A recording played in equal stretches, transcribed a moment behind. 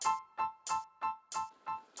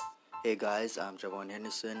Hey guys, I'm Javon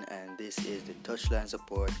Henderson, and this is the Touchline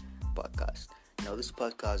Support Podcast. Now, this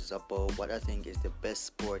podcast is about what I think is the best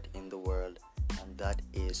sport in the world, and that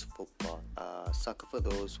is football. Soccer for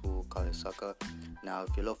those who call it soccer. Now,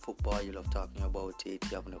 if you love football, you love talking about it,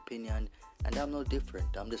 you have an opinion, and I'm no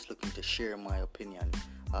different. I'm just looking to share my opinion.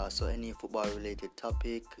 So, any football related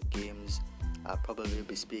topic, games, I'll probably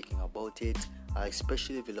be speaking about it.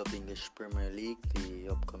 Especially if you love the English Premier League, the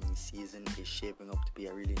upcoming season is shaping up to be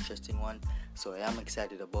a really interesting one. So I am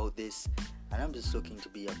excited about this, and I'm just looking to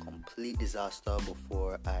be a complete disaster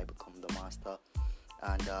before I become the master.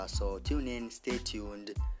 And so tune in, stay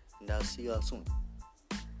tuned, and I'll see you all soon.